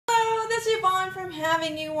it's Yvonne from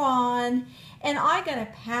Having You On, and I got a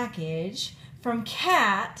package from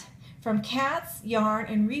Kat from Kat's Yarn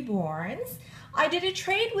and Reborns. I did a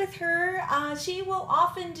trade with her. She will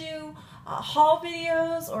often do haul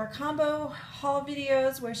videos or combo haul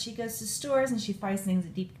videos where she goes to stores and she finds things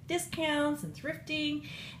at deep discounts and thrifting,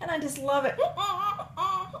 and I just love it.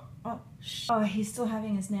 Oh, he's still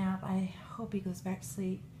having his nap. I hope he goes back to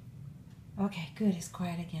sleep. Okay, good. He's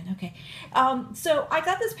quiet again. Okay. So I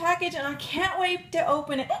got this package and I can't wait to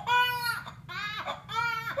open it.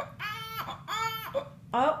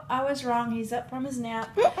 Oh, I was wrong. He's up from his nap.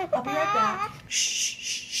 I'll be right back. Shh,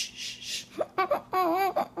 shh, shh,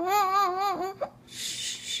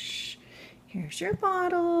 shh. Here's your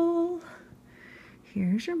bottle.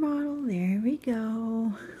 Here's your bottle. There we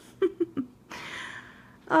go.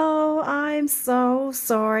 Oh, I'm so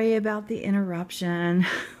sorry about the interruption.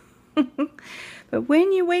 But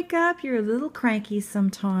when you wake up, you're a little cranky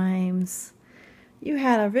sometimes. You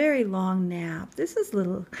had a very long nap. This is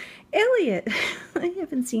little Elliot. I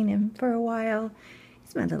haven't seen him for a while.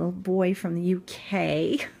 He's my little boy from the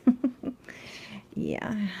UK.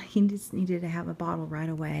 Yeah, he just needed to have a bottle right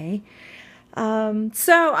away.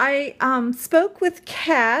 So I spoke with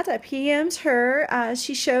Kat. I PM'd her.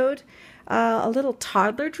 She showed a little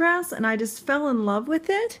toddler dress, and I just fell in love with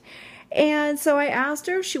it. And so I asked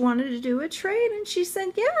her if she wanted to do a trade, and she said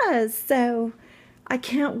yes. So I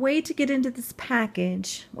can't wait to get into this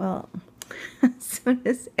package. Well, as soon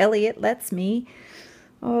as Elliot lets me.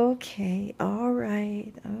 Okay, all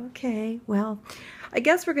right, okay. Well, I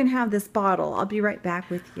guess we're going to have this bottle. I'll be right back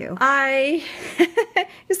with you. I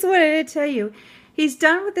just wanted to tell you, he's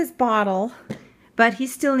done with this bottle, but he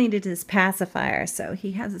still needed his pacifier, so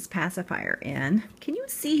he has his pacifier in. Can you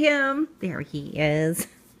see him? There he is.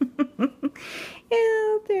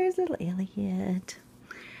 Yeah, there's little Elliot.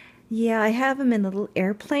 Yeah, I have him in a little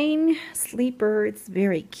airplane sleeper. It's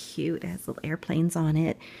very cute. It has little airplanes on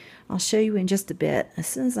it. I'll show you in just a bit, as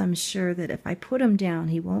soon as I'm sure that if I put him down,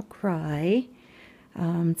 he won't cry.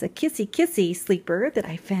 It's a kissy sleeper that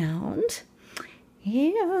I found.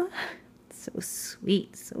 Yeah, so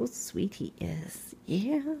sweet he is.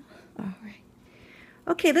 Yeah, all right.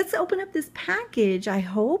 Okay, let's open up this package, I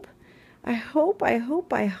hope.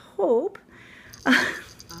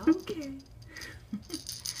 Okay.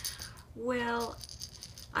 Well,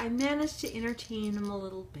 I managed to entertain him a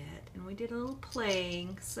little bit, and we did a little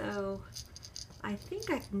playing, so I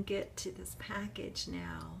think I can get to this package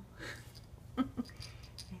now. I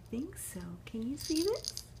think so. Can you see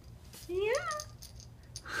this? Yeah.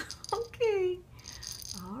 Okay.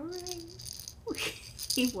 All right.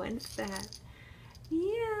 He wants that.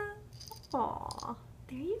 Yeah. Aw.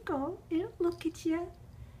 There you go. It'll look at you.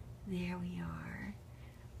 There we are.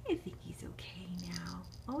 I think he's okay now.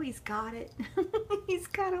 Oh, he's got it. He's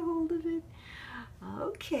got a hold of it.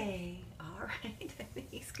 Okay. All right. I think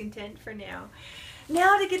he's content for now.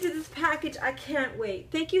 Now to get to this package, I can't wait.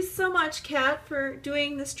 Thank you so much, Kat, for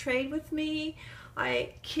doing this trade with me.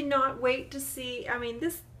 I cannot wait to see. I mean,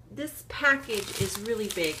 this package is really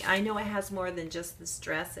big. I know it has more than just this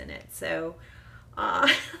dress in it. So,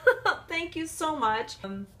 thank you so much.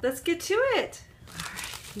 Let's get to it. All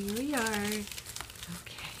right, here we are.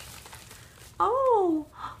 Okay. Oh,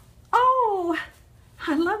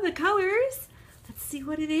 I love the colors. Let's see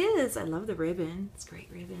what it is. I love the ribbon. It's a great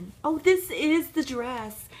ribbon. Oh, this is the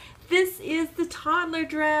dress. This is the toddler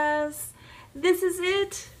dress. This is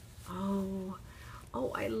it. Oh,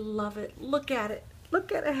 I love it. Look at it.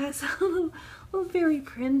 Look at it. It has a little fairy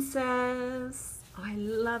princess. Oh, I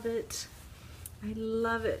love it. I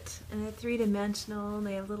love it. And they're three-dimensional, and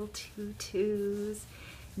they have little tutus.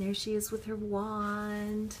 And there she is with her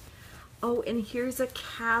wand. Oh, and here's a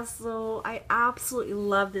castle. I absolutely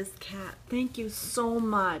love this cat. Thank you so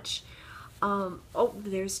much. Oh,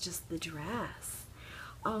 there's just the dress.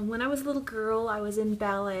 When I was a little girl, I was in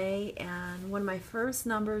ballet, and one of my first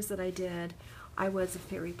numbers that I did, I was a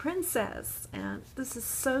fairy princess. And this is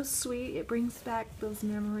so sweet. It brings back those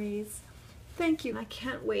memories. Thank you. I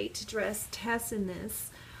can't wait to dress Tess in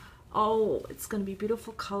this. Oh, it's going to be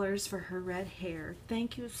beautiful colors for her red hair.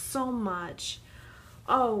 Thank you so much.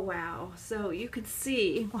 Oh, wow. So you could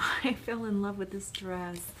see why I fell in love with this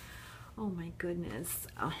dress. Oh, my goodness.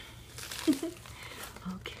 Oh.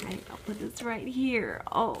 Okay, I'll put this right here.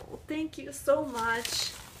 Oh, thank you so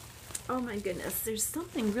much. Oh, my goodness. There's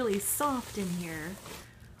something really soft in here.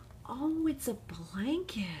 Oh, it's a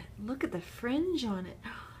blanket. Look at the fringe on it.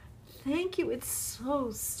 Thank you. It's so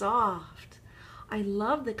soft. I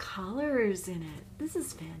love the colors in it. This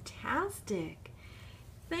is fantastic.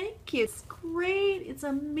 Thank you. It's great. It's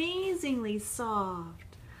amazingly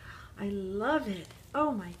soft. I love it.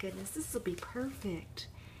 Oh my goodness, this will be perfect.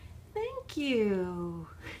 Thank you.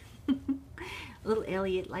 Little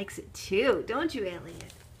Elliot likes it too, don't you,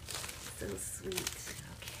 Elliot? So sweet.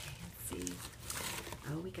 Okay, let's see.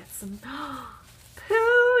 Oh, we got some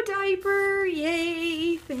poo diaper.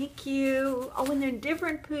 Yay, thank you. Oh, and they're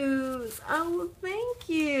different poos. Oh, thank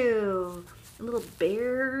you. And little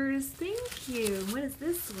bears. Thank you. What is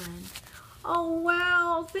this one? Oh,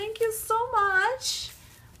 wow. Thank you so much.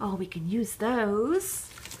 Oh, we can use those.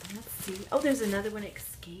 Let's see. Oh, there's another one,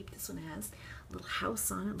 Escape. This one has a little house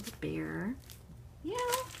on it, a little bear. Yeah.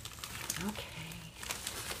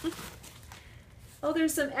 Okay. Oh,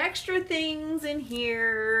 there's some extra things in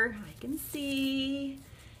here. I can see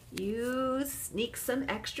you sneak some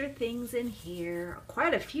extra things in here.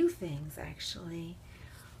 Quite a few things, actually.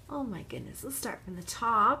 Oh my goodness. Let's start from the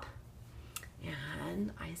top.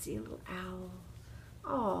 And I see a little owl.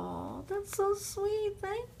 Oh, that's so sweet.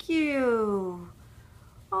 Thank you.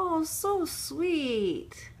 Oh, so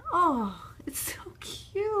sweet. Oh, it's so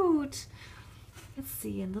cute. Let's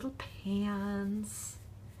see, and little pants.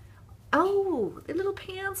 Oh, the little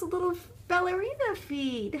pants, a little ballerina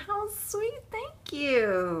feet. How sweet. Thank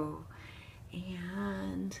you.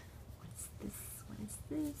 And what's this? What is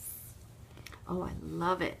this? Oh, I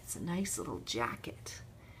love it. It's a nice little jacket.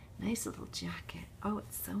 Nice little jacket. Oh,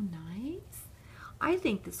 it's so nice. I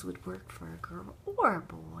think this would work for a girl or a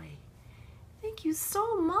boy. Thank you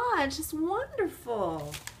so much. It's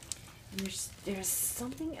wonderful. And there's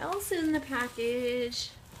something else in the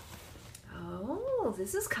package. Oh,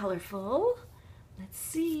 this is colorful. Let's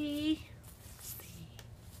see. Let's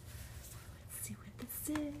see what this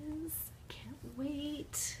is. I can't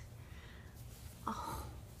wait. Oh,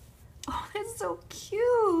 that's so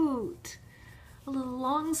cute. A little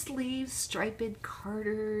long sleeve striped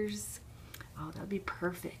Carters. Oh, that would be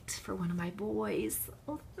perfect for one of my boys.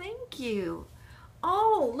 Oh, thank you.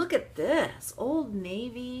 Oh, look at this. Old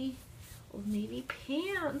Navy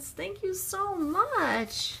pants. Thank you so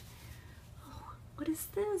much. Oh, what is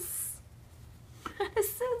this? What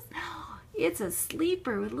is this? It's a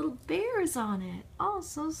sleeper with little bears on it. Oh,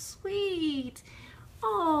 so sweet.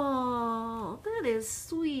 Oh, that is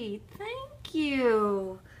sweet. Thank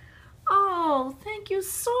you. Oh, thank you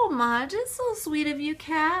so much. It's so sweet of you,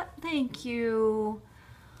 Kat. Thank you.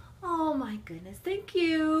 Oh my goodness. Thank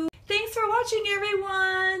you. Thanks for watching,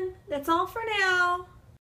 everyone. That's all for now.